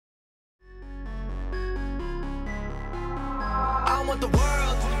want the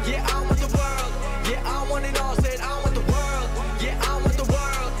world. Yeah, I want the world. Yeah, I want it all. Said I want the world. Yeah, I want the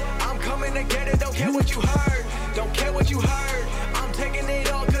world. I'm coming to get it. Don't care what you heard. Don't care what you heard. I'm taking it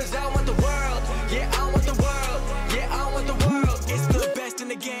all cause I want the world. Yeah, I want the world. Yeah, I want the world. It's the best in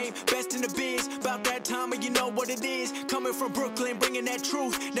the game, best in the biz. About that time and you know what it is. Coming from Brooklyn, bringing that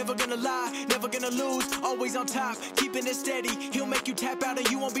truth. Never gonna lie, never gonna lose. Always on top, keeping it steady. He'll make you tap out and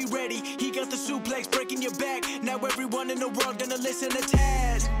you won't be ready. He got the suplex breaking your back. Now everyone in the world gonna listen to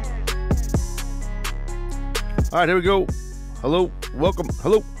Taz. All right, here we go. Hello, welcome.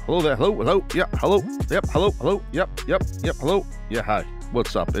 Hello there. Hello. Yep, hello. Yep, hello. Yep, hello. Yeah, hi.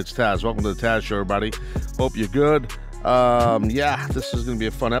 What's up? It's Taz. Welcome to the Taz Show, everybody. Hope you're good. Yeah, this is going to be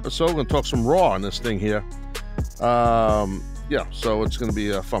a fun episode. We're going to talk some Raw on this thing here. Yeah, so it's going to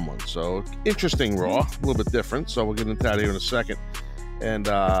be a fun one. So, interesting Raw, a little bit different. So, we'll get into that here in a second. And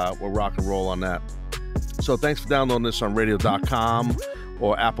we'll rock and roll on that. So, thanks for downloading this on radio.com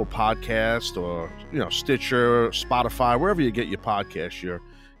or Apple Podcast or, Stitcher, Spotify, wherever you get your podcast. You're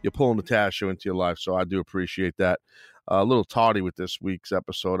pulling the Taz Show into your life. So, I do appreciate that. A little tardy with this week's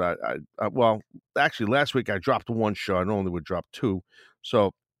episode. Well, actually, last week I dropped one show. I normally would drop two.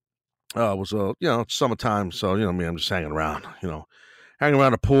 So, it was it's summertime. So, me, I'm just hanging around, hanging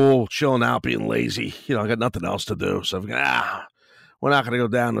around the pool, chilling out, being lazy. I got nothing else to do. So, we're not going to go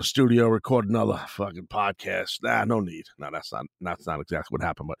down to the studio, record another fucking podcast. Nah, no need. No, that's not exactly what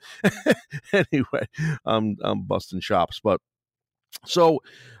happened. But anyway, I'm busting chops. But so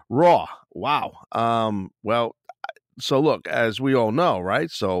Raw, wow. Well, so look, as we all know,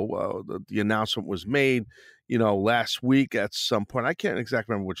 right? So the announcement was made, last week at some point. I can't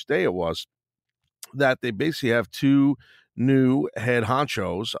exactly remember which day it was, that they basically have two new head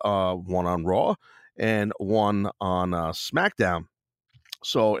honchos, one on Raw and one on SmackDown.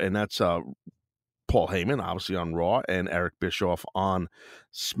 So, and that's Paul Heyman, obviously on Raw, and Eric Bischoff on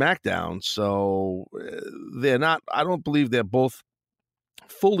SmackDown. So they're not, I don't believe they're both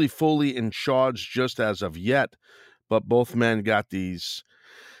fully in charge just as of yet. But both men got these,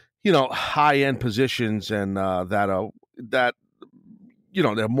 high-end positions, and they're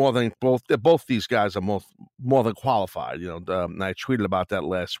more than both. Both these guys are more than qualified. And I tweeted about that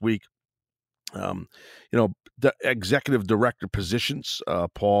last week. The executive director positions,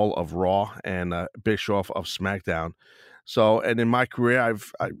 Paul of Raw and Bischoff of SmackDown. So, and in my career,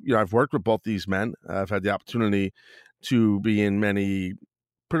 I've worked with both these men. I've had the opportunity to be in many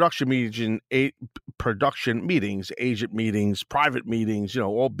production meetings, agent meetings, private meetings,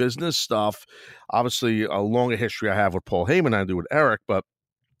 all business stuff. Obviously, a longer history I have with Paul Heyman than I do with Eric, but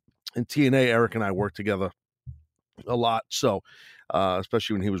in TNA, Eric and I worked together a lot. So,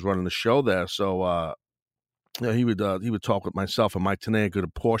 especially when he was running the show there. So, he would talk with myself and Mike Tenay a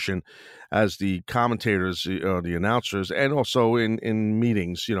good portion as the commentators, the announcers, and also in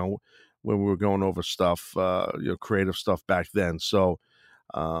meetings, when we were going over stuff, creative stuff back then. So,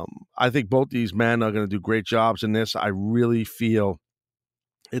 I think both these men are going to do great jobs in this. I really feel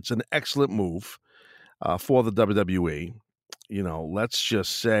it's an excellent move for the WWE. Let's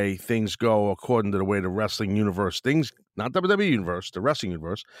just say things go according to the way the wrestling universe, not WWE universe, the wrestling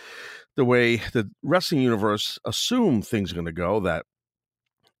universe, the way the wrestling universe assume things are going to go, that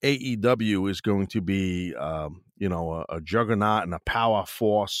AEW is going to be, a juggernaut and a power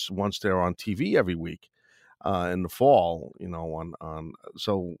force once they're on TV every week. In the fall,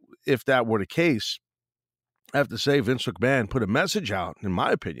 so if that were the case, I have to say Vince McMahon put a message out, in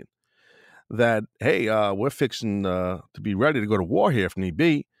my opinion, that, hey, we're fixing to be ready to go to war here if need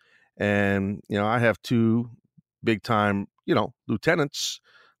be. And, I have two big time, lieutenants,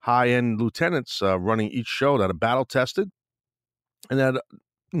 high-end lieutenants running each show that are battle tested and that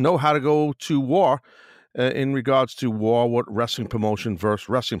know how to go to war in regards to war with wrestling promotion versus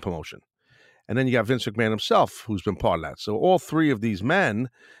wrestling promotion. And then you got Vince McMahon himself, who's been part of that. So all three of these men,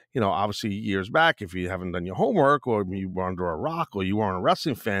 obviously years back, if you haven't done your homework or you were under a rock or you weren't a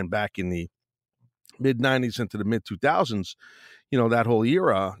wrestling fan back in the mid-90s into the mid-2000s, that whole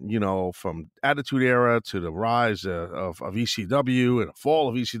era, from Attitude Era to the rise of ECW and the fall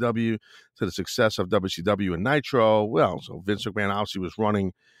of ECW to the success of WCW and Nitro. Well, so Vince McMahon obviously was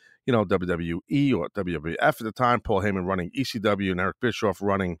running, WWE or WWF at the time, Paul Heyman running ECW and Eric Bischoff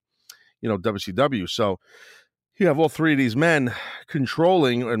running WCW. So you have all three of these men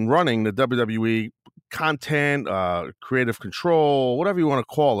controlling and running the WWE content, creative control, whatever you want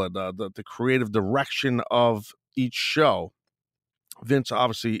to call it, the creative direction of each show. Vince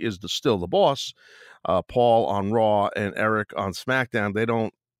obviously is still the boss. Paul on Raw and Eric on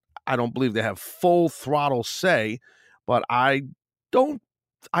SmackDown. I don't believe they have full throttle say, but I don't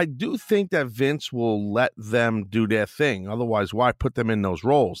I do think that Vince will let them do their thing. Otherwise, why put them in those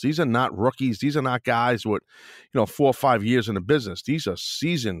roles? These are not rookies. These are not guys with, 4 or 5 years in the business. These are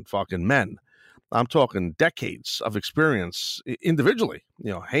seasoned fucking men. I'm talking decades of experience individually.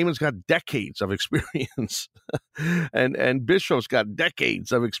 Heyman's got decades of experience, and Bischoff's got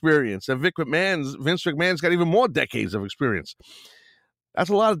decades of experience, and Vince McMahon's got even more decades of experience. That's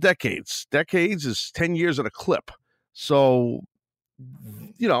a lot of decades. Decades is 10 years at a clip. So,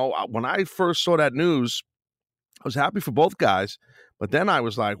 when I first saw that news, I was happy for both guys, but then I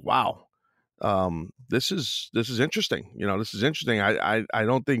was like, wow. This is interesting. This is interesting. I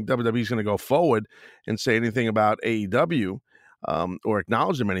don't think WWE is going to go forward and say anything about AEW or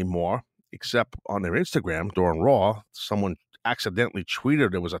acknowledge them anymore, except on their Instagram during Raw. Someone accidentally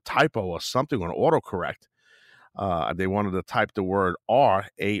tweeted there was a typo or something on autocorrect. They wanted to type the word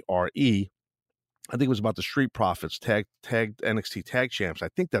R-A-R-E. I think it was about the Street Profits tagged NXT Tag Champs. I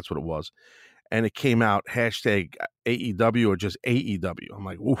think that's what it was. And it came out hashtag AEW or just AEW. I'm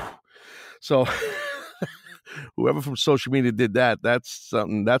like, ooh. So whoever from social media did that, that's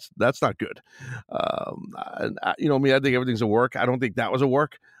something that's not good. Me, I think everything's a work. I don't think that was a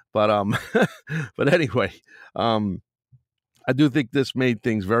work, but but anyway, I do think this makes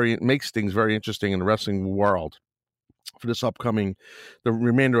things very interesting in the wrestling world for this upcoming, the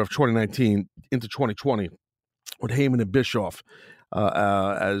remainder of 2019 into 2020 with Heyman and Bischoff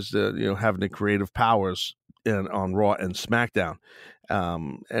as having the creative powers on Raw and SmackDown.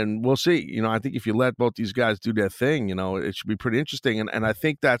 And we'll see. I think if you let both these guys do their thing, it should be pretty interesting. And I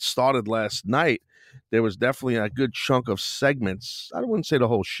think that started last night. There was definitely a good chunk of segments. I wouldn't say the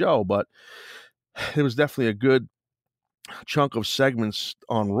whole show, but there was definitely a good chunk of segments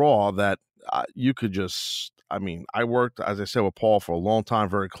on Raw that you could just, I worked, as I said, with Paul for a long time,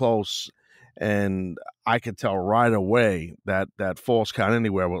 very close. And I could tell right away that Falls Count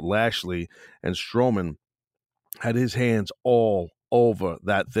Anywhere with Lashley and Strowman had his hands all over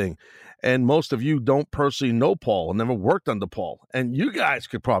that thing. And most of you don't personally know Paul and never worked under Paul. And you guys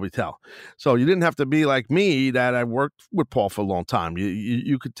could probably tell. So you didn't have to be like me that I worked with Paul for a long time.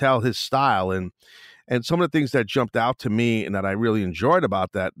 You could tell his style. And some of the things that jumped out to me and that I really enjoyed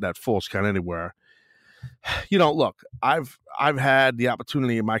about that Falls Count Anywhere, look, I've had the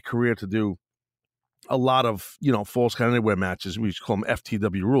opportunity in my career to do a lot of, Falls Count Anywhere matches. We used to call them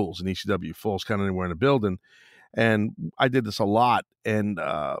FTW rules in ECW, Falls Count Anywhere in the building. And I did this a lot. And,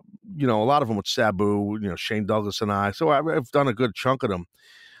 a lot of them with Sabu, Shane Douglas and I. So I've done a good chunk of them.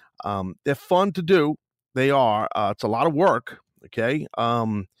 They're fun to do. They are. It's a lot of work. Okay.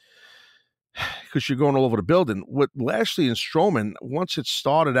 Because you're going all over the building. With Lashley and Strowman, once it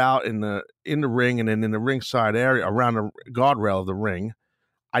started out in the ring and then in the ringside area around the guardrail of the ring,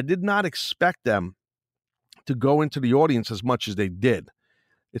 I did not expect them to go into the audience as much as they did.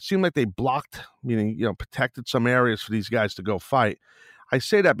 It seemed like they blocked, meaning, protected some areas for these guys to go fight. I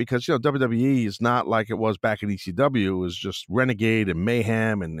say that because, WWE is not like it was back in ECW. It was just renegade and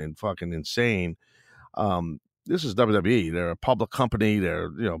mayhem and fucking insane. This is WWE. They're a public company. They're,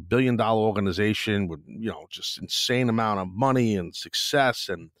 billion-dollar organization with, just insane amount of money and success.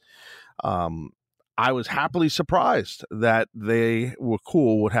 And I was happily surprised that they were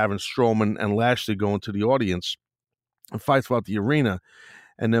cool with having Strowman and Lashley go into the audience and fight throughout the arena.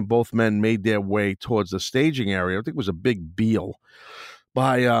 And then both men made their way towards the staging area. I think it was a big deal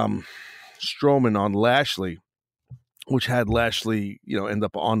by Strowman on Lashley, which had Lashley, end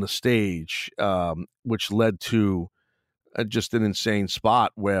up on the stage, which led to just an insane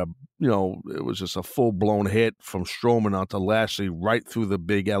spot where, it was just a full-blown hit from Strowman onto Lashley right through the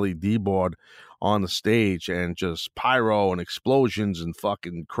big LED board on the stage, and just pyro and explosions and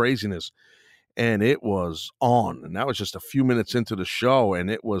fucking craziness. And it was on. And that was just a few minutes into the show,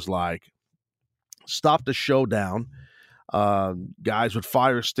 and it was like, stop the show down. Guys with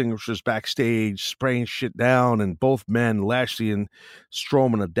fire extinguishers backstage spraying shit down, and both men, Lashley and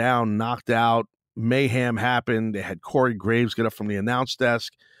Strowman, are down, knocked out. Mayhem happened. They had Corey Graves get up from the announce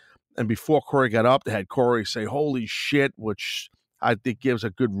desk, and before Corey got up, they had Corey say, "Holy shit," which I think gives a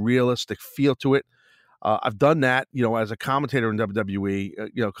good realistic feel to it. I've done that, as a commentator in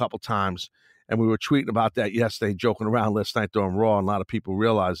WWE, a couple times, and we were tweeting about that yesterday, joking around last night during Raw, and a lot of people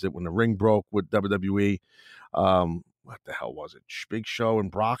realized it when the ring broke with WWE. What the hell was it? Big Show and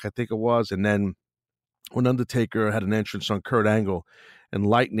Brock, I think it was. And then when Undertaker had an entrance on Kurt Angle and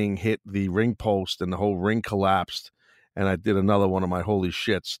lightning hit the ring post and the whole ring collapsed, and I did another one of my holy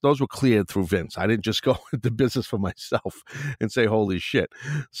shits. Those were cleared through Vince. I didn't just go into business for myself and say holy shit.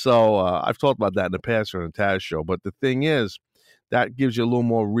 So I've talked about that in the past on the Taz show. But the thing is, that gives you a little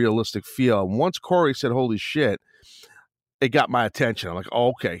more realistic feel. And once Corey said holy shit, it got my attention. I'm like, oh,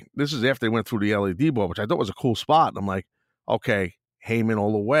 okay, this is after they went through the LED board, which I thought was a cool spot. And I'm like, okay, Heyman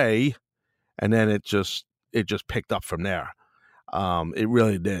all the way. And then it just picked up from there. It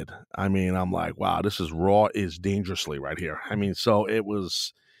really did. I mean, I'm like, wow, this is Raw is dangerously right here. I mean, so it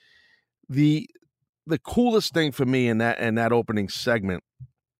was the coolest thing for me in that opening segment.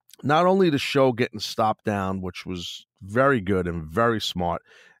 Not only the show getting stopped down, which was very good and very smart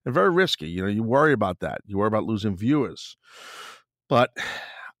and very risky. You know, you worry about that. You worry about losing viewers. But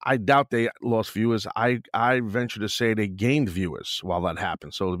I doubt they lost viewers. I venture to say they gained viewers while that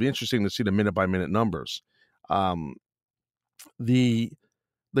happened. So it'll be interesting to see the minute-by-minute numbers. The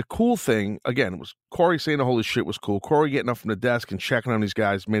cool thing, again, was Corey saying the holy shit was cool. Corey getting up from the desk and checking on these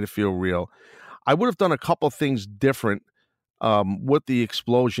guys made it feel real. I would have done a couple things different with the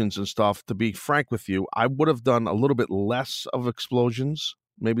explosions and stuff. To be frank with you, I would have done a little bit less of explosions,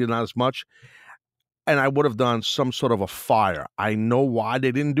 maybe not as much, and I would have done some sort of a fire. I know why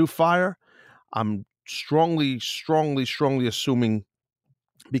they didn't do fire. I'm strongly assuming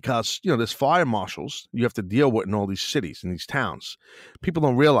because, you know, there's fire marshals you have to deal with in all these cities and these towns. People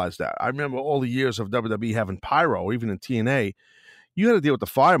don't realize that. I remember all the years of WWE having pyro, even in TNA. You got to deal with the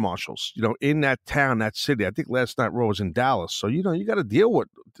fire marshals, you know, in that town, that city. I think last night Raw was in Dallas. So, you know, you got to deal with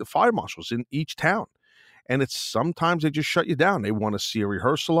the fire marshals in each town. And it's sometimes they just shut you down. They want to see a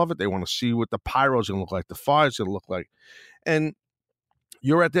rehearsal of it. They want to see what the pyro's going to look like, the fire's going to look like. And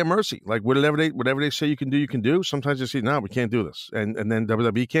you're at their mercy. Like whatever they say you can do. Sometimes they say, no, we can't do this. And then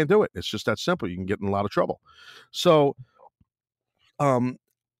WWE can't do it. It's just that simple. You can get in a lot of trouble. So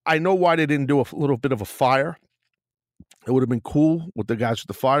I know why they didn't do a little bit of a fire. It would have been cool with the guys with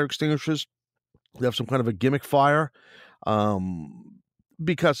the fire extinguishers. They have some kind of a gimmick fire.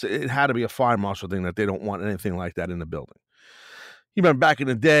 Because it had to be a fire marshal thing that they don't want anything like that in the building. You remember back in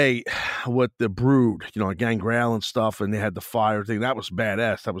the day with the Brood, you know, Gangrel and stuff, and they had the fire thing. That was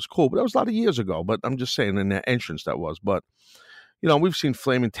badass. That was cool. But that was a lot of years ago. But I'm just saying in that entrance that was. But, you know, we've seen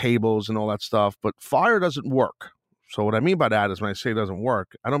flaming tables and all that stuff. But fire doesn't work. So what I mean by that is when I say it doesn't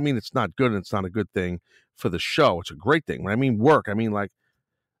work, I don't mean it's not good and it's not a good thing for the show. It's a great thing. When I mean work, I mean like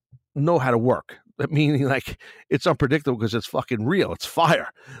know how to work. Meaning like it's unpredictable because it's fucking real. It's fire.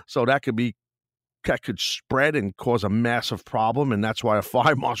 So that could spread and cause a massive problem. And that's why a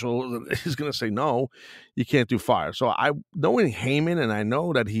fire marshal is going to say, no, you can't do fire. So knowing Heyman, and I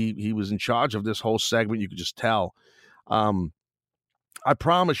know that he was in charge of this whole segment, you could just tell. I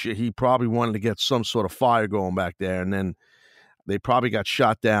promise you, he probably wanted to get some sort of fire going back there. And then they probably got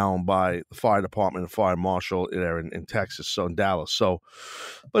shot down by the fire department and fire marshal there in Texas, so in Dallas. So,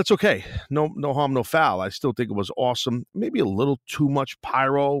 but it's okay. No harm, no foul. I still think it was awesome. Maybe a little too much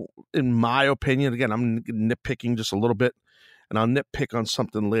pyro, in my opinion. Again, I'm nitpicking just a little bit, and I'll nitpick on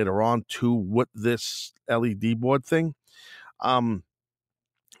something later on too with this LED board thing.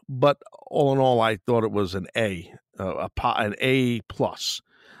 But all in all, I thought it was an A plus.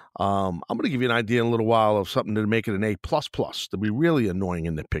 I'm going to give you an idea in a little while of something to make it an A++, to be really annoying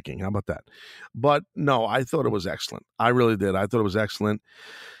and nitpicking. How about that? But no, I thought it was excellent. I really did. I thought it was excellent.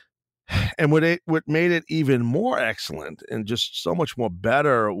 And what made it even more excellent and just so much more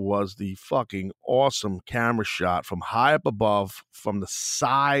better was the fucking awesome camera shot from high up above, from the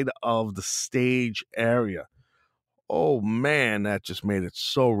side of the stage area. Oh man, that just made it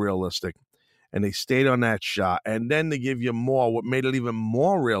so realistic. And they stayed on that shot. And then to give you more, what made it even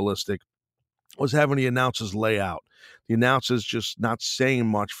more realistic was having the announcers lay out. The announcers just not saying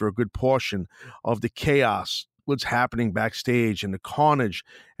much for a good portion of the chaos, what's happening backstage, and the carnage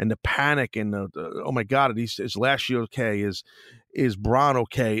and the panic and the oh my God, is Lashley okay? Is Braun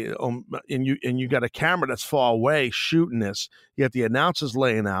okay? And you got a camera that's far away shooting this. You got the announcers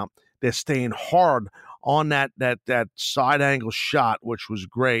laying out. They're staying hard on that side angle shot, which was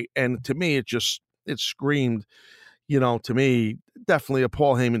great. And to me, it screamed, you know, to me, definitely a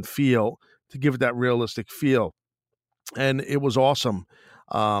Paul Heyman feel, to give it that realistic feel. And it was awesome.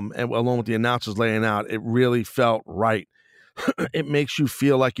 And along with the announcers laying out, it really felt right. It makes you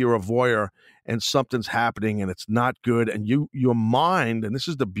feel like you're a voyeur and something's happening and it's not good. And your mind, and this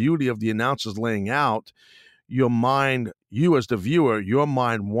is the beauty of the announcers laying out, your mind, you as the viewer, your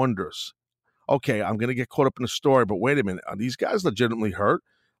mind wonders, okay, I'm going to get caught up in the story, but wait a minute. Are these guys legitimately hurt?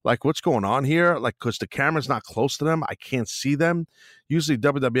 Like, what's going on here? Like, because the camera's not close to them, I can't see them. Usually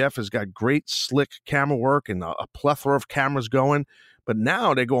WWF has got great, slick camera work and a plethora of cameras going, but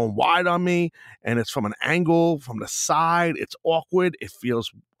now they're going wide on me, and it's from an angle, from the side. It's awkward. It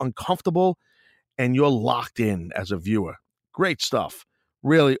feels uncomfortable, and you're locked in as a viewer. Great stuff.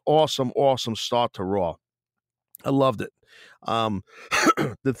 Really awesome start to Raw. I loved it.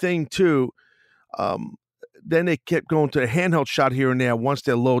 The thing, too, then they kept going to a handheld shot here and there once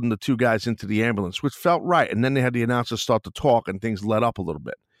they're loading the two guys into the ambulance, which felt right. And then they had the announcers start to talk and things let up a little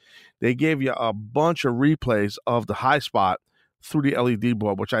bit. They gave you a bunch of replays of the high spot through the LED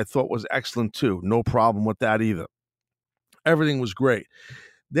board, which I thought was excellent too. No problem with that either. Everything was great.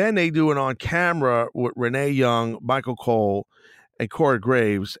 Then they do it on camera with Renee Young, Michael Cole, and Corey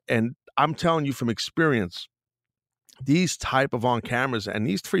Graves. And I'm telling you from experience, these type of on cameras, and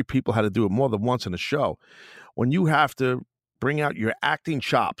these three people had to do it more than once in a show, when you have to bring out your acting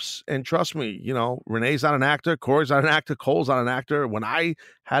chops. And trust me, you know, Renee's not an actor, Corey's not an actor, Cole's not an actor. When I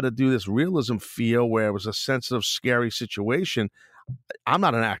had to do this realism feel where it was a sensitive, scary situation, I'm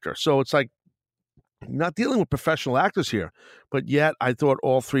not an actor. So it's like, not dealing with professional actors here. But yet I thought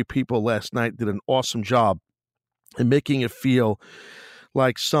all three people last night did an awesome job in making it feel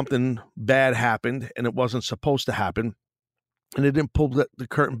like something bad happened and it wasn't supposed to happen. And it didn't pull the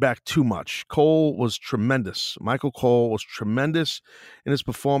curtain back too much. Cole was tremendous. Michael Cole was tremendous in his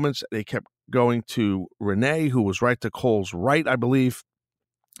performance. They kept going to Renee, who was right to Cole's right, I believe,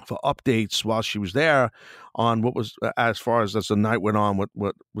 for updates while she was there on what was, as far as the night went on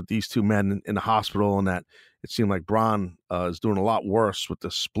with these two men in the hospital, and that it seemed like Braun is doing a lot worse with the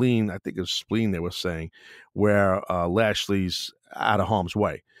spleen. I think it was spleen they were saying, where Lashley's out of harm's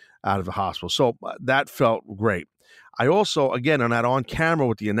way, out of the hospital. So that felt great. I also, again, on that on camera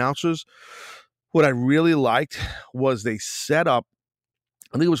with the announcers, what I really liked was they set up,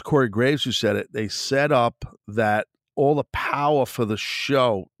 I think it was Corey Graves who said it, they set up that all the power for the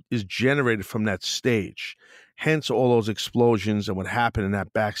show is generated from that stage. Hence all those explosions and what happened in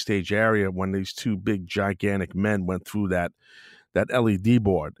that backstage area when these two big gigantic men went through that LED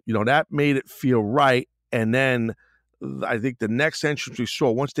board. You know, that made it feel right. And then I think the next entrance we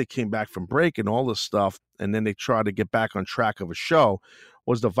saw, once they came back from break and all this stuff, and then they tried to get back on track of a show,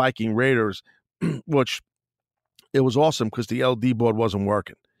 was the Viking Raiders, which it was awesome because the LED board wasn't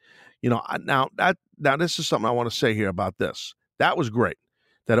working. You know, now this is something I want to say here about this. That was great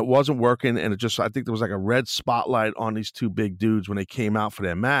that it wasn't working, and it just, I think there was like a red spotlight on these two big dudes when they came out for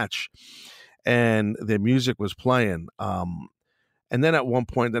their match, and their music was playing. And then at one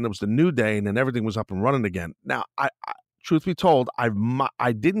point, then it was the New Day, and then everything was up and running again. Now, I truth be told,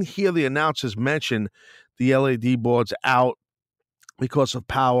 I didn't hear the announcers mention the LED boards out because of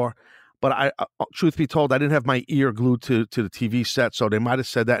power. But I truth be told, I didn't have my ear glued to the TV set, so they might have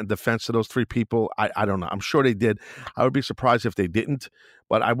said that in defense of those three people. I don't know. I'm sure they did. I would be surprised if they didn't,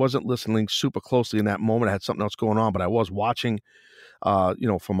 but I wasn't listening super closely in that moment. I had something else going on, but I was watching,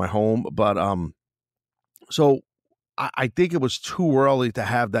 from my home. But so I think it was too early to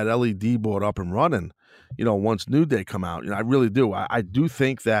have that LED board up and running, once New Day come out. I really do. I do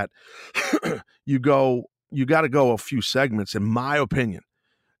think that you got to go a few segments, in my opinion.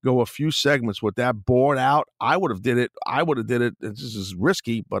 Go a few segments with that board out. I would have did it. This is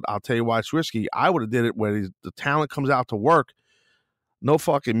risky, but I'll tell you why it's risky. I would have did it where the talent comes out to work. No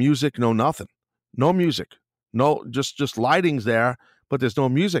fucking music, no nothing. No music. No, just lighting's there, but there's no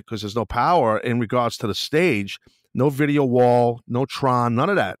music because there's no power in regards to the stage. No video wall, no Tron, none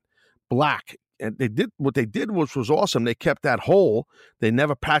of that. Black. And what they did, which was awesome. They kept that hole. They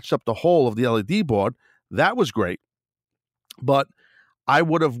never patched up the hole of the LED board. That was great. But I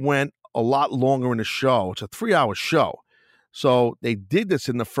would have went a lot longer in the show. It's a 3-hour show. So they did this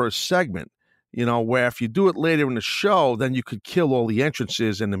in the first segment, where if you do it later in the show, then you could kill all the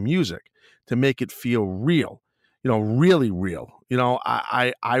entrances and the music to make it feel real, really real.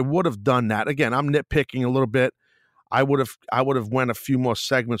 I would have done that. Again, I'm nitpicking a little bit. I would have went a few more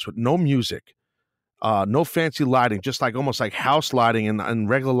segments with no music, no fancy lighting, just like almost like house lighting and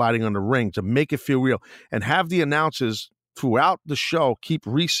regular lighting on the ring to make it feel real, and have the announcers throughout the show keep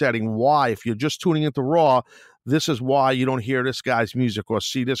resetting why, if you're just tuning into Raw, this is why you don't hear this guy's music or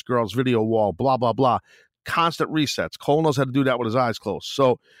see this girl's video wall, blah, blah, blah. Constant resets. Cole knows how to do that with his eyes closed.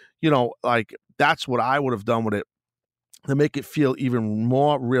 So, that's what I would have done with it to make it feel even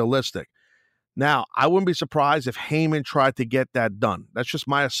more realistic. Now, I wouldn't be surprised if Heyman tried to get that done. That's just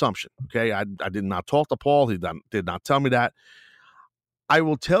my assumption, okay? I did not talk to Paul. He did not tell me that. I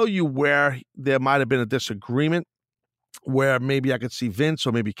will tell you where there might have been a disagreement, where maybe I could see Vince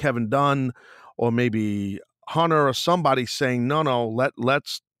or maybe Kevin Dunn or maybe Hunter or somebody saying, no,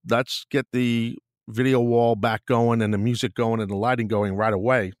 let's get the video wall back going and the music going and the lighting going right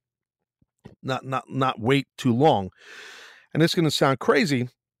away. Not wait too long. And it's going to sound crazy,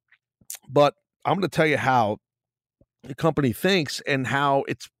 but I'm going to tell you how the company thinks and how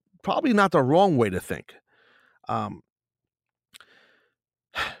it's probably not the wrong way to think.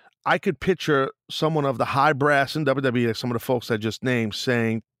 I could picture someone of the high brass in WWE, some of the folks I just named,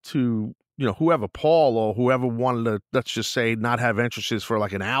 saying to whoever, Paul or whoever wanted to, let's just say, not have entrances for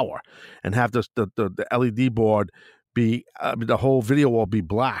like an hour and have the LED board be, the whole video wall be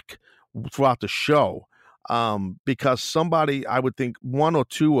black throughout the show. Because somebody, I would think one or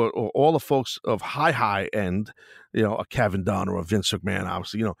two or all the folks of high end, a Kevin Dunn or a Vince McMahon,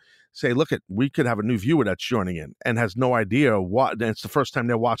 obviously, say, look, we could have a new viewer that's joining in and has no idea what, and it's the first time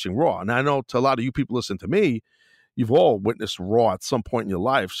they're watching Raw. And I know to a lot of you people listen to me, you've all witnessed Raw at some point in your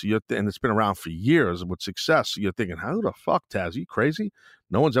life. So and it's been around for years with success. So you're thinking, how the fuck, Taz? Are you crazy?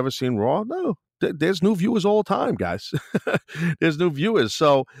 No one's ever seen Raw? No. There's new viewers all the time, guys. There's new viewers.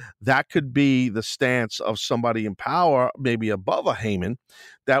 So that could be the stance of somebody in power, maybe above a Heyman,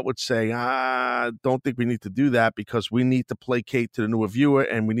 that would say, don't think we need to do that because we need to placate to the newer viewer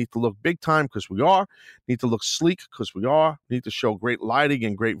and we need to look big time because we are, need to look sleek because we are, need to show great lighting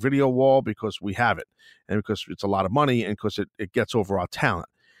and great video wall because we have it and because it's a lot of money and because it gets over our talent.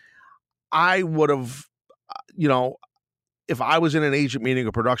 I would have, if I was in an agent meeting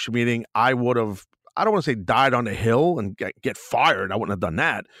or production meeting, I would have, I don't want to say died on the hill and get fired. I wouldn't have done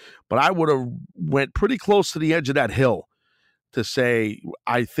that, but I would have went pretty close to the edge of that hill to say,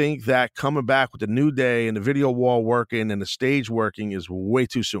 I think that coming back with the New Day and the video wall working and the stage working is way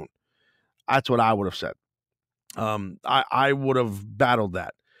too soon. That's what I would have said. I would have battled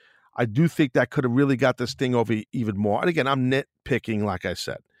that. I do think that could have really got this thing over even more. And again, I'm nitpicking, like I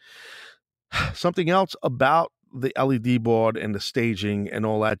said. Something else about the LED board and the staging and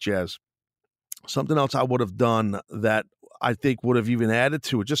all that jazz. Something else I would have done that I think would have even added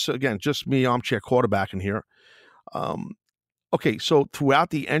to it. Just me, armchair quarterback in here. Okay, so throughout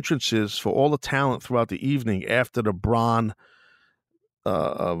the entrances for all the talent throughout the evening after the Braun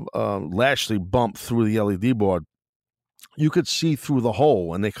Lashley bump through the LED board, you could see through the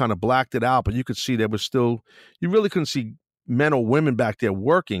hole, and they kind of blacked it out, but you could see there was still, you really couldn't see men or women back there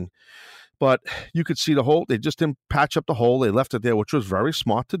working. But you could see the hole. They just didn't patch up the hole. They left it there, which was very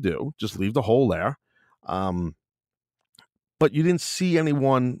smart to do. Just leave the hole there. But you didn't see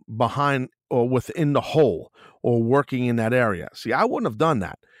anyone behind or within the hole or working in that area. See, I wouldn't have done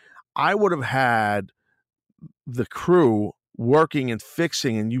that. I would have had the crew working and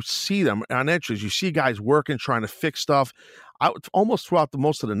fixing, and you see them on entries. You see guys working, trying to fix stuff. Almost throughout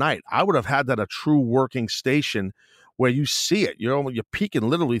most of the night, I would have had that a true working station where you see it, you're peeking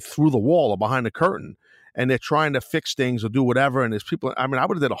literally through the wall or behind the curtain, and they're trying to fix things or do whatever. And there's people, I would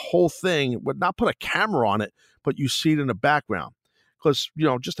have did a whole thing, but not put a camera on it, but you see it in the background. Because,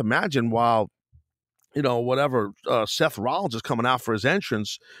 just imagine while, whatever, Seth Rollins is coming out for his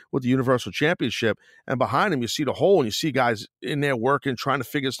entrance with the Universal Championship, and behind him, you see the hole and you see guys in there working, trying to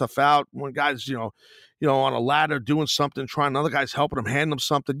figure stuff out. One guy's, on a ladder doing something, another guy's helping him, hand him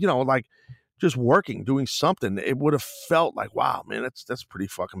something, like, just working, doing something. It would have felt like, wow, man, that's pretty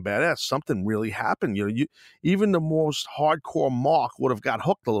fucking badass. Something really happened. Even the most hardcore mark would have got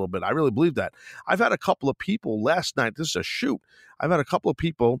hooked a little bit. I really believe that. I've had a couple of people last night, this is a shoot, I've had a couple of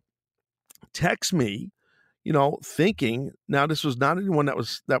people text me, thinking, now this was not anyone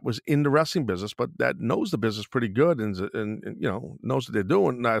that was in the wrestling business, but that knows the business pretty good and knows what they're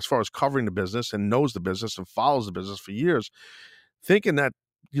doing as far as covering the business and knows the business and follows the business for years, thinking that,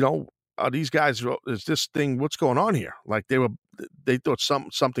 these guys, is this thing, what's going on here? Like they thought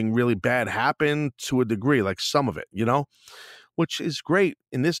something really bad happened to a degree, like some of it, which is great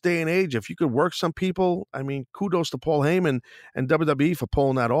in this day and age. If you could work some people, I mean, kudos to Paul Heyman and WWE for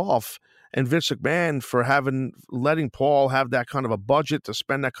pulling that off, and Vince McMahon for letting Paul have that kind of a budget to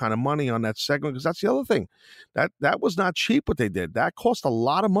spend that kind of money on that segment. Because that's the other thing, that was not cheap what they did. That cost a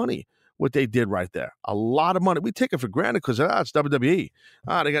lot of money. What they did right there, a lot of money. We take it for granted because it's WWE.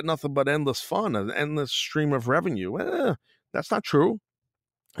 They got nothing but endless fun, an endless stream of revenue. That's not true.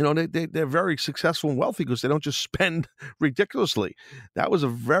 They're very successful and wealthy because they don't just spend ridiculously. That was a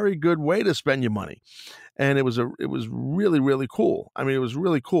very good way to spend your money, and it was really, really cool. I mean, it was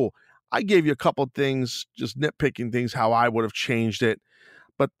really cool. I gave you a couple of things, just nitpicking things, how I would have changed it.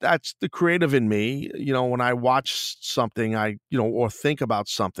 But that's the creative in me. When I watch something, or think about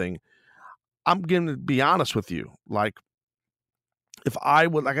something, I'm going to be honest with you. Like, if I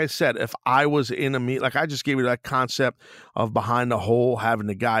would, like I said, if I was in a meet, like I just gave you that concept of behind the hole, having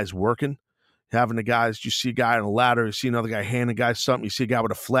the guys working, having the guys, you see a guy on a ladder, you see another guy handing guys something, you see a guy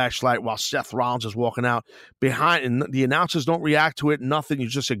with a flashlight while Seth Rollins is walking out behind, and the announcers don't react to it, nothing, you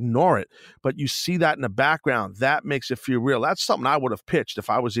just ignore it. But you see that in the background, that makes it feel real. That's something I would have pitched if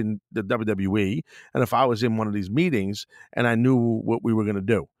I was in the WWE and if I was in one of these meetings and I knew what we were going to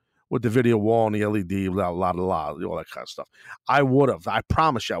do with the video wall and the LED, all that kind of stuff. I would have. I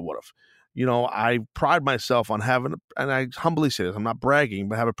promise you I would have. I pride myself on having, and I humbly say this, I'm not bragging,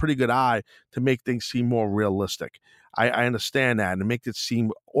 but have a pretty good eye to make things seem more realistic. I understand that and make it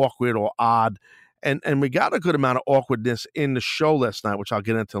seem awkward or odd. And we got a good amount of awkwardness in the show last night, which I'll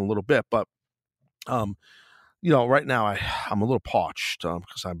get into in a little bit. But, right now I'm a little parched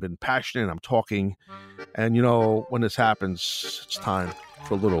because I've been passionate and I'm talking. And, when this happens, it's time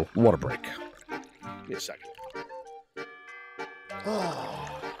for a little water break. Give me a second.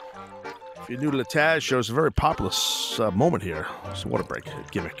 If you're new to the Taz show, it's a very popular moment here. It's a water break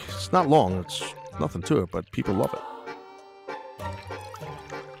gimmick. It's not long. It's nothing to it, but people love it.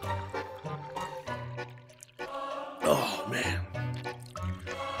 Oh, man.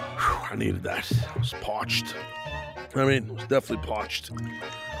 Whew, I needed that. It was parched. It was definitely parched.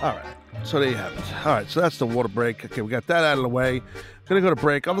 All right. So there you have it. All right. So that's the water break. Okay, we got that out of the way. Going to go to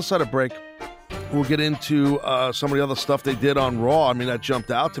break. Other side of break, we'll get into some of the other stuff they did on Raw. That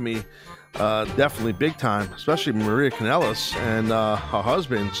jumped out to me definitely big time, especially Maria Kanellis and her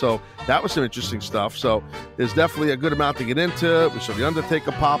husband. So that was some interesting stuff. So there's definitely a good amount to get into. We saw The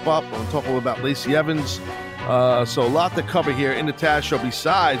Undertaker pop up. We'll talk a little about Lacey Evans. So a lot to cover here in the Taz show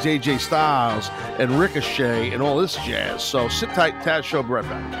besides AJ Styles and Ricochet and all this jazz. So sit tight, Taz show, be right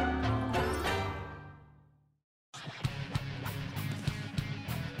back.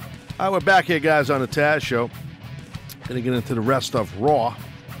 All right, we're back here, guys, on the Taz show. Going to get into the rest of Raw,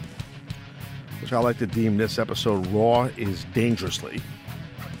 which I like to deem this episode Raw is Dangerously.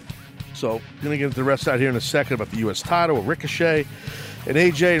 So going to get into the rest out here in a second about the U.S. title, Ricochet and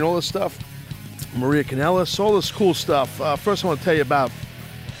AJ and all this stuff. Maria Kanellis, all this cool stuff. First, I want to tell you about,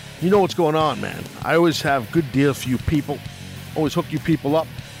 what's going on, man. I always have good deals for you people. Always hook you people up.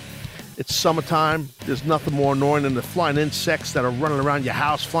 It's summertime. There's nothing more annoying than the flying insects that are running around your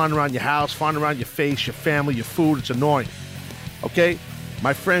house, flying around your house, flying around your face, your family, your food. It's annoying. Okay?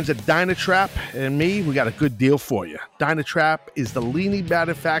 My friends at Dynatrap and me, we got a good deal for you. Dynatrap is the leading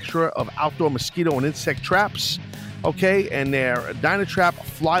manufacturer of outdoor mosquito and insect traps. Okay, and their Dynatrap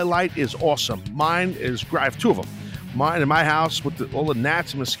Fly Light is awesome. Mine is, I have two of them. Mine in my house with all the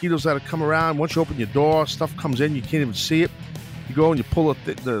gnats and mosquitoes that have come around. Once you open your door, stuff comes in, you can't even see it. You go and you pull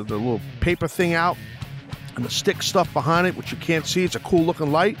the little paper thing out and the stick stuff behind it, which you can't see. It's a cool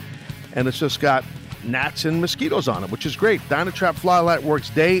looking light, and it's just got gnats and mosquitoes on it, which is great. Dynatrap Fly Light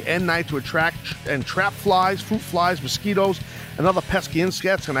works day and night to attract and trap flies, fruit flies, mosquitoes, and other pesky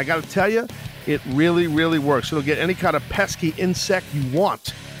insects. And I got to tell you, it really, really works. It'll get any kind of pesky insect you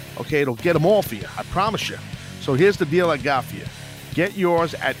want. Okay, it'll get them all for you. I promise you. So here's the deal I got for you. Get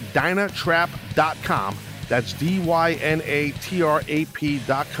yours at Dynatrap.com. That's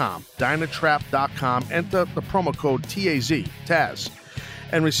Dynatrap.com. Dynatrap.com. Enter the promo code TAZ, Taz,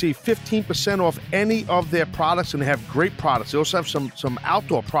 and receive 15% off any of their products, and they have great products. They also have some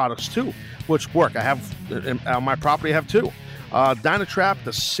outdoor products too, which work. I have on my property. I have two. Dynatrap,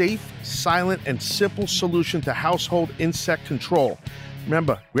 the safe, silent, and simple solution to household insect control.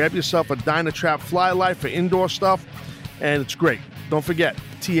 Remember, grab yourself a Dynatrap Fly Light for indoor stuff, and it's great. Don't forget,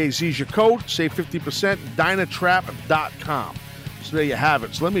 TAZ is your code. Save 50%, Dynatrap.com. So there you have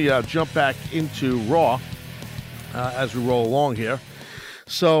it. So let me jump back into Raw as we roll along here.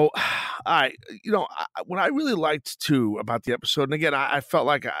 So, what I really liked, too, about the episode, and again, I felt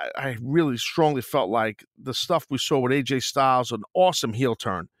like I really strongly felt like the stuff we saw with AJ Styles, an awesome heel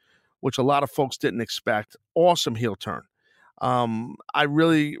turn, which a lot of folks didn't expect. Awesome heel turn. I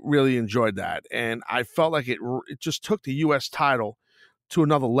really, really enjoyed that. And I felt like it just took the U.S. title to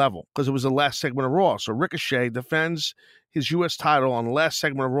another level because it was the last segment of Raw. So Ricochet defends his U.S. title on the last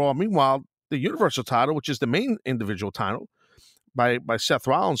segment of Raw. Meanwhile, the Universal title, which is the main individual title, by Seth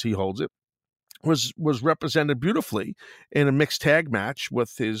Rollins, he holds it, was represented beautifully in a mixed tag match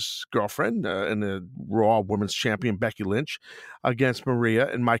with his girlfriend and the Raw Women's Champion Becky Lynch against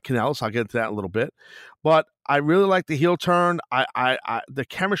Maria and Mike Kanellis. I'll get into that in a little bit. But I really like the heel turn. The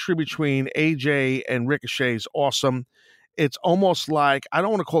chemistry between AJ and Ricochet is awesome. It's almost like, I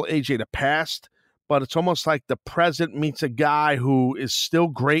don't want to call AJ the past, but it's almost like the present meets a guy who is still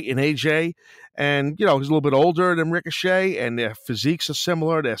great in AJ. And, he's a little bit older than Ricochet, and their physiques are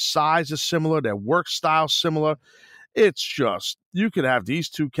similar, their size is similar, their work style is similar. It's just, you could have these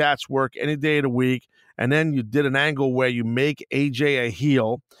two cats work any day of the week, and then you did an angle where you make AJ a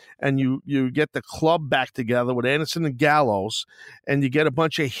heel, and you get the club back together with Anderson and Gallows, and you get a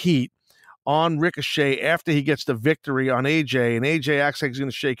bunch of heat on Ricochet after he gets the victory on AJ, and AJ acts like he's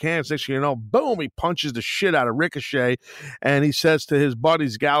going to shake hands. Next thing you know, boom, he punches the shit out of Ricochet, and he says to his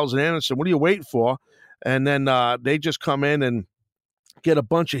buddies, Gallows and Anderson, what are you waiting for? And then they just come in and get a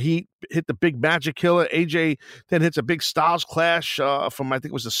bunch of heat, hit the big magic killer. AJ then hits a big Styles clash from, I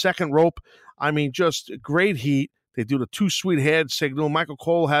think it was the second rope. I mean, just great heat. They do the two sweet head signal. Michael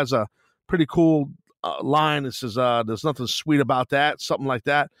Cole has a pretty cool line. It says, there's nothing sweet about that, something like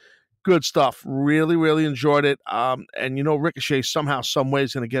that. Good stuff. Really, really enjoyed it. And, Ricochet somehow, some way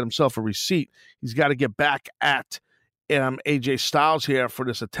is going to get himself a receipt. He's got to get back at AJ Styles here for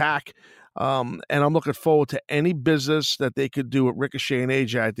this attack. And I'm looking forward to any business that they could do with Ricochet and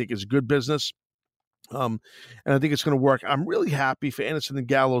AJ. I think it's good business. And I think it's going to work. I'm really happy for Anderson and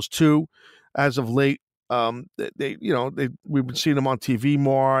Gallows too, as of late. We've been seeing them on TV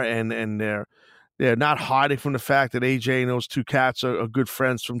more, and they're not hiding from the fact that AJ and those two cats are good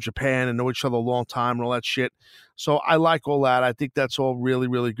friends from Japan and know each other a long time and all that shit. So I like all that. I think that's all really,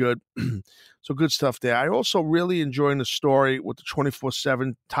 really good. So good stuff there. I also really enjoying the story with the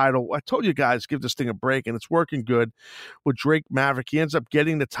 24/7 title. I told you guys, give this thing a break, and it's working good with Drake Maverick. He ends up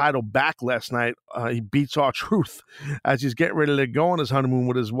getting the title back last night. He beats R-Truth as he's getting ready to go on his honeymoon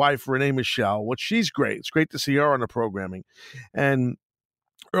with his wife, Renee Michelle, which she's great. It's great to see her on the programming. And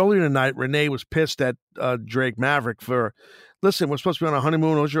earlier tonight, Renee was pissed at Drake Maverick for, listen, we're supposed to be on a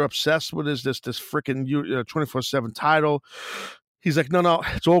honeymoon. What you're obsessed with is this freaking 24/7 title. He's like, no,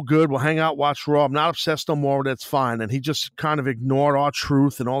 it's all good. We'll hang out, watch Raw. I'm not obsessed no more. That's fine. And he just kind of ignored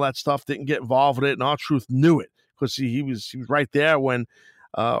R-Truth and all that stuff, didn't get involved with it. And R-Truth knew it because he was right there when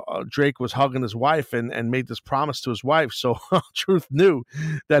Drake was hugging his wife and made this promise to his wife. So R-Truth knew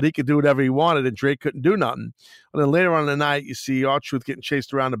that he could do whatever he wanted and Drake couldn't do nothing. And then later on in the night, you see R-Truth getting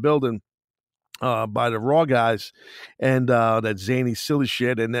chased around the building by the Raw guys and that zany, silly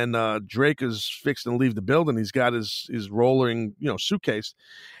shit. And then Drake is fixing to leave the building. He's got his rolling, suitcase.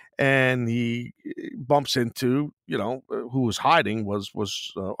 And he bumps into, who was hiding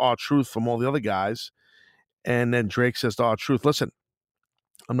was R-Truth from all the other guys. And then Drake says to R-Truth, listen,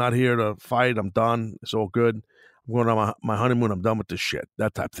 I'm not here to fight. I'm done. It's all good. I'm going on my honeymoon. I'm done with this shit.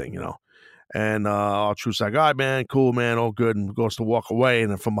 That type thing, And R-Truth's like, all right, man, cool, man, all good, and goes to walk away.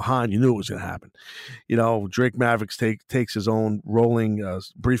 And then from behind, you knew it was going to happen. Drake Maverick takes his own rolling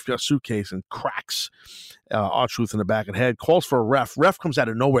brief suitcase and cracks R-Truth in the back of the head, calls for a ref. Ref comes out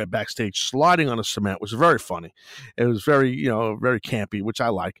of nowhere backstage, sliding on the cement, which was very funny. It was very, very campy, which I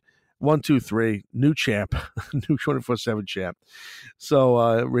like. 1, 2, 3, new champ, new 24/7 champ.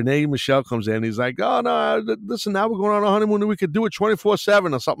 So Renee Michelle comes in. He's like, oh, no, listen, now we're going on a honeymoon and we could do it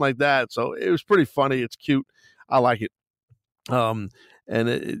 24/7 or something like that. So it was pretty funny. It's cute. I like it. And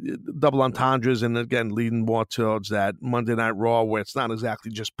double entendres, and again, leading more towards that Monday Night Raw where it's not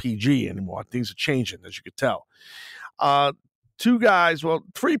exactly just PG anymore. Things are changing, as you could tell. 3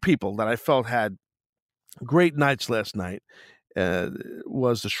 people that I felt had great nights last night.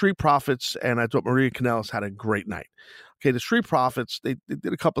 Was the Street Profits, and I thought Maria Kanellis had a great night. Okay, the Street Profits, they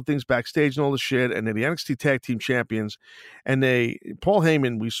did a couple of things backstage and all the shit, and they're the NXT Tag Team Champions, and Paul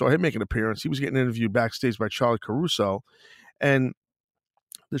Heyman, we saw him make an appearance. He was getting interviewed backstage by Charlie Caruso, and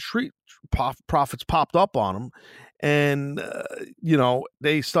the Street Profits popped up on him, and,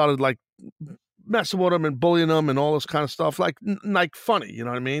 they started, like, messing with him and bullying him and all this kind of stuff, like funny, you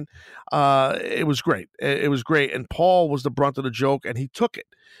know what I mean? It was great. It was great. And Paul was the brunt of the joke, and he took it,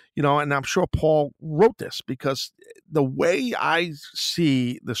 and I'm sure Paul wrote this because the way I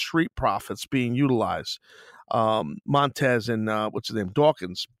see the Street Profits being utilized, Montez and what's his name,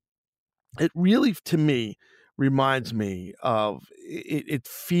 Dawkins, it really, to me, reminds me of, it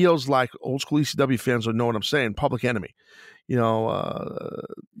feels like old school ECW fans will know what I'm saying, Public Enemy. Flybo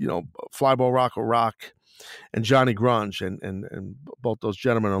Rocco Rock and Johnny Grunge, and both those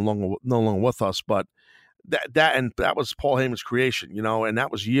gentlemen are no longer with us, but that was Paul Heyman's creation, and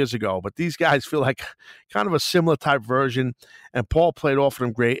that was years ago. But these guys feel like kind of a similar type version, and Paul played off of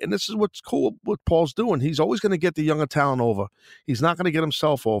them great. And this is what's cool, what Paul's doing. He's always going to get the younger talent over. He's not going to get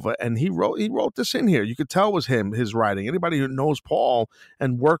himself over. And he wrote this in here. You could tell it was his writing. Anybody who knows Paul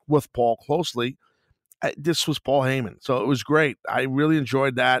and worked with Paul closely, this was Paul Heyman. So it was great. I really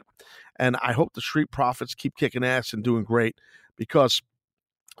enjoyed that. And I hope the Street Profits keep kicking ass and doing great because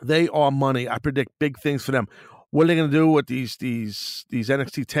they are money. I predict big things for them. What are they going to do with these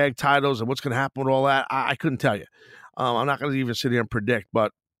NXT tag titles and what's going to happen with all that? I couldn't tell you. I'm not going to even sit here and predict,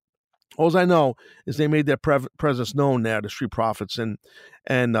 but all I know is they made their presence known there, the Street Profits, and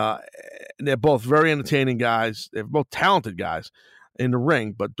they're both very entertaining guys. They're both talented guys in the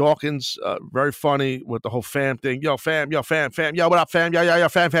ring, but Dawkins, very funny with the whole fam thing. Yo, fam, yo, what up, fam? Yo,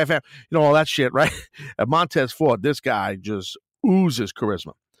 fam. All that shit, right? At Montez Ford, this guy just oozes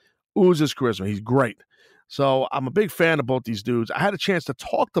charisma. He's great. So I'm a big fan of both these dudes. I had a chance to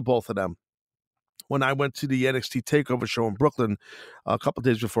talk to both of them when I went to the NXT TakeOver show in Brooklyn a couple of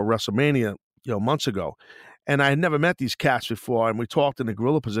days before WrestleMania, months ago. And I had never met these cats before, and we talked in the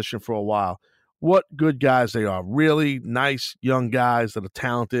gorilla position for a while. What good guys they are. Really nice young guys that are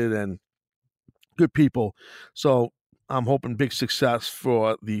talented and good people. So I'm hoping big success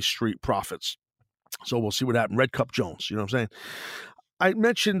for the Street Profits. So we'll see what happens. Red Cup Jones, you know what I'm saying? I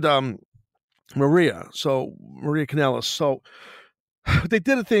mentioned Maria Kanellis. So they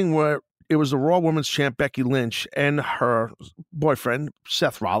did a thing where it was the Raw Women's Champ, Becky Lynch, and her boyfriend,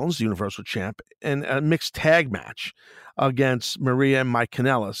 Seth Rollins, the Universal Champ, in a mixed tag match against Maria and Mike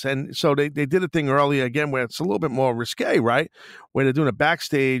Kanellis. And so they did a thing earlier, again, where it's a little bit more risque, right? Where they're doing a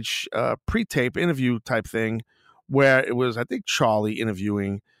backstage pre-tape interview type thing where it was, I think, Charlie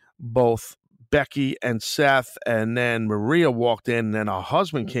interviewing both Becky and Seth, and then Maria walked in, and then her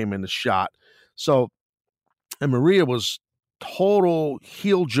husband came in the shot. So, and Maria was total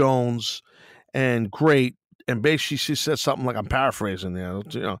heel Jones and great. And basically she said something like, I'm paraphrasing there,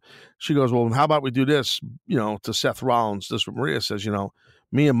 she goes, well, how about we do this, to Seth Rollins. This is what Maria says,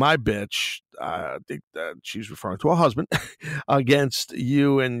 me and my bitch, I think that she's referring to her husband, against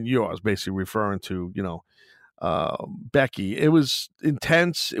you and yours, basically referring to, Becky. It was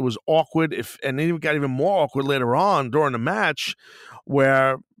intense. It was awkward. And it got even more awkward later on during the match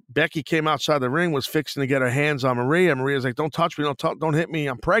where Becky came outside the ring, was fixing to get her hands on Maria. Maria's like, don't touch me, don't hit me,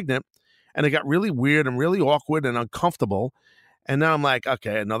 I'm pregnant. And it got really weird and really awkward and uncomfortable. And now I'm like,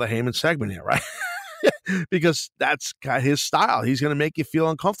 okay, another Heyman segment here, right? Because that's got his style. He's going to make you feel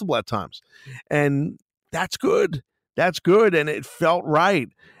uncomfortable at times. And that's good. That's good. And it felt right.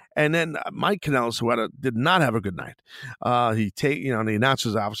 And then Mike Kanellis, who did not have a good night. The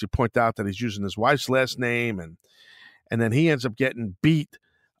announcers obviously point out that he's using his wife's last name. And then he ends up getting beat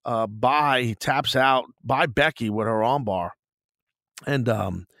he taps out by Becky with her armbar. And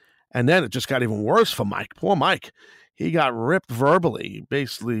then it just got even worse for Mike. Poor Mike. He got ripped verbally,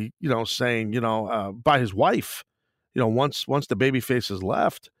 basically, saying, by his wife, once the babyfaces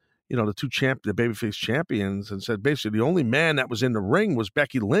left, the the babyface champions, and said basically the only man that was in the ring was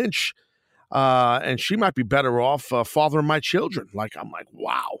Becky Lynch. And she might be better off fathering my children. I'm like,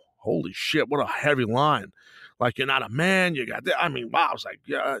 wow, holy shit, what a heavy line. Like, you're not a man, you got that. I mean, wow, I was like,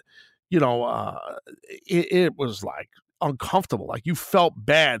 it was like uncomfortable. Like, you felt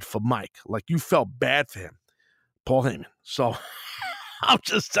bad for Mike. Like, you felt bad for him, Paul Heyman. So I'm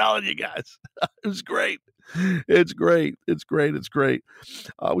just telling you guys, it was great. It's great. It's great. It's great.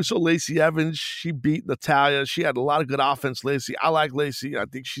 We saw Lacey Evans. She beat Natalya. She had a lot of good offense, Lacey. I like Lacey. I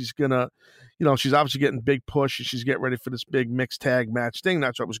think she's going to, she's obviously getting big push, and she's getting ready for this big mixed tag match thing.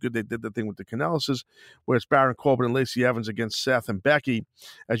 That's what was good. They did the thing with the Kanellis, where it's Baron Corbin and Lacey Evans against Seth and Becky,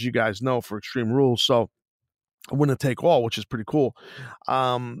 as you guys know, for Extreme Rules. So a winner take all, which is pretty cool.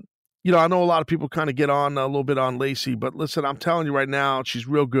 I know a lot of people kind of get on a little bit on Lacey, but listen, I'm telling you right now, she's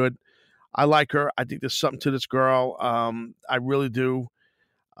real good. I like her. I think there's something to this girl. I really do.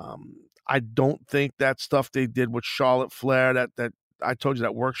 I don't think that stuff they did with Charlotte Flair, that I told you,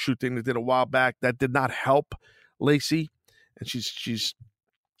 that work shoot thing they did a while back, that did not help Lacey. And she's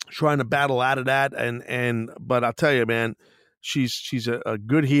trying to battle out of that. But I'll tell you, man, she's a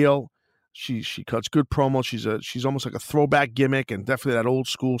good heel. She cuts good promos. She's almost like a throwback gimmick, and definitely that old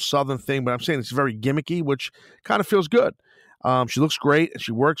school Southern thing. But I'm saying it's very gimmicky, which kind of feels good. She looks great, and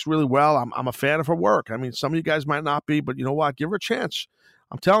she works really well. I'm a fan of her work. I mean, some of you guys might not be, but you know what? Give her a chance.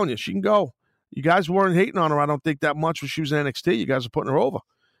 I'm telling you, she can go. You guys weren't hating on her, I don't think, that much when she was in NXT. You guys are putting her over.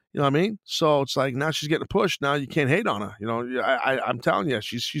 You know what I mean? So it's like, now she's getting a push. Now you can't hate on her. I'm telling you,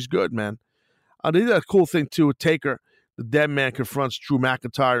 she's good, man. They did a cool thing, too, with Taker. The dead man confronts Drew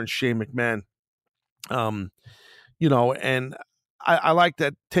McIntyre and Shane McMahon. And I like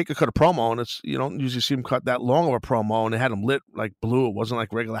that Taker cut a promo, and it's, you don't usually see him cut that long of a promo, and they had him lit like blue. It wasn't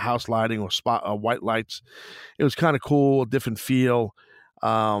like regular house lighting or white lights. It was kind of cool, a different feel.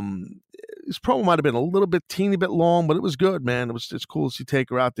 His promo might have been a little bit teeny bit long, but it was good, man. It's cool to see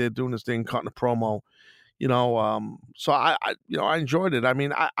Taker out there doing this thing, cutting a promo. So I enjoyed it. I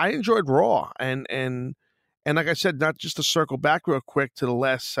mean, I enjoyed Raw, and like I said, not just to circle back real quick to the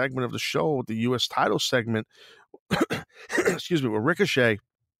last segment of the show, the U.S. title segment. Excuse me, with Ricochet,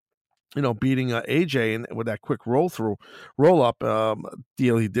 beating AJ and with that quick roll up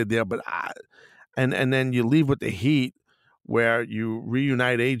deal he did there. But and then you leave with the heat, where you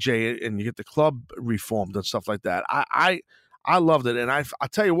reunite AJ and you get the club reformed and stuff like that. I loved it, and I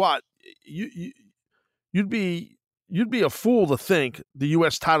tell you what, you'd be a fool to think the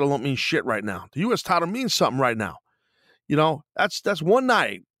U.S. title don't mean shit right now. The U.S. title means something right now. That's one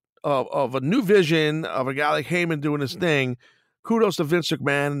night of a new vision of a guy like Heyman doing his thing, kudos to Vince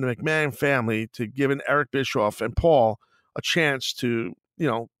McMahon and the McMahon family to giving Eric Bischoff and Paul a chance to,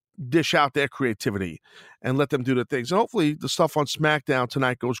 dish out their creativity and let them do the things. And hopefully the stuff on SmackDown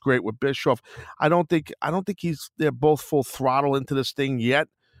tonight goes great with Bischoff. I don't think they're both full throttle into this thing yet,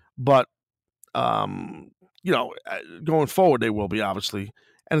 but going forward they will be, obviously,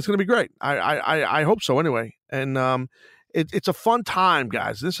 and it's going to be great. I hope so anyway. And it's a fun time,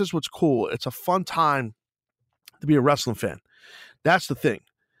 guys. This is what's cool. It's a fun time to be a wrestling fan. That's the thing.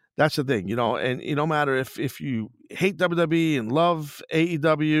 And no matter if you hate WWE and love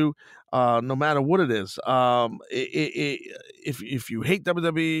AEW, no matter what it is, if you hate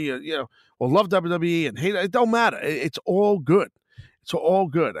WWE, or love WWE and hate it don't matter. It's all good. It's all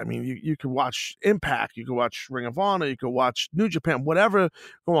good. I mean, you can watch Impact, you can watch Ring of Honor, you can watch New Japan, whatever.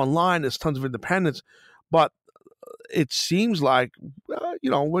 Go online. There's tons of independents, but it seems like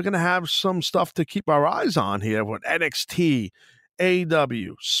we're going to have some stuff to keep our eyes on here with NXT.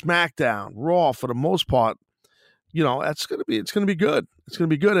 AEW, SmackDown, Raw, for the most part, it's going to be good. It's going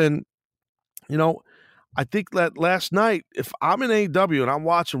to be good. And, I think that last night, if I'm in AEW and I'm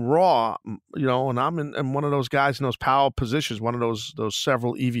watching Raw, and I'm in one of those guys in those power positions, one of those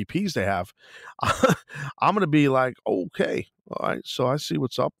several EVPs they have, I'm going to be like, okay, all right, so I see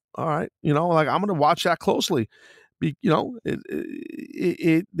what's up. All right. I'm going to watch that closely. They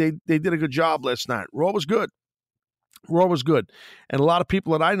did a good job last night. Raw was good. And a lot of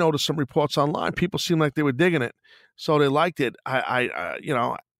people that I noticed, some reports online, people seemed like they were digging it, so they liked it.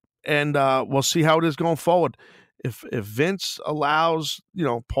 And we'll see how it is going forward. If Vince allows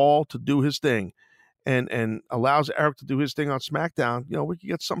Paul to do his thing, and allows Eric to do his thing on SmackDown, we can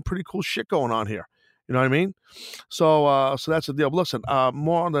get some pretty cool shit going on here. You know what I mean? So that's the deal. But listen,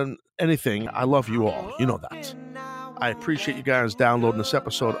 more than anything, I love you all. You know that. I appreciate you guys downloading this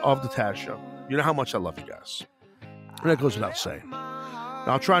episode of the Taz Show. You know how much I love you guys. And that goes without saying. Now,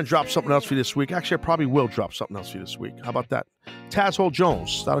 I'll try and drop something else for you this week. Actually, I probably will drop something else for you this week. How about that? Taz Hall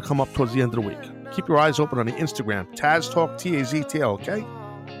Jones. That'll come up towards the end of the week. Keep your eyes open on the Instagram. Taz Talk, TAZTL, okay?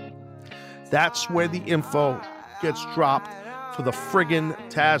 That's where the info gets dropped for the friggin'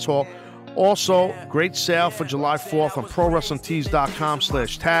 Taz Hall. Also, great sale for July 4th on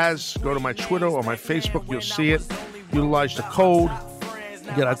ProWrestlingTees.com/Taz. Go to my Twitter or my Facebook. You'll see it. Utilize the code.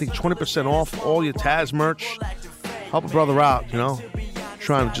 You get, I think, 20% off all your Taz merch. Help a brother out,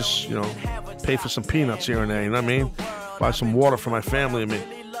 trying to just, pay for some peanuts here and there, you know what I mean? Buy some water for my family and me.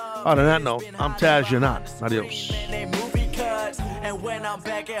 On that note, I'm Taz, you're not. Adios. And when I'm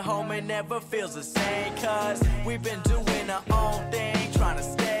back at home, it never feels the same, cause we've been doing our own thing, trying to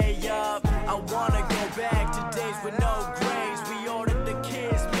stay up. I wanna go back to days with no grades. We ordered the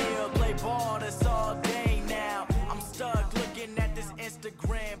kids.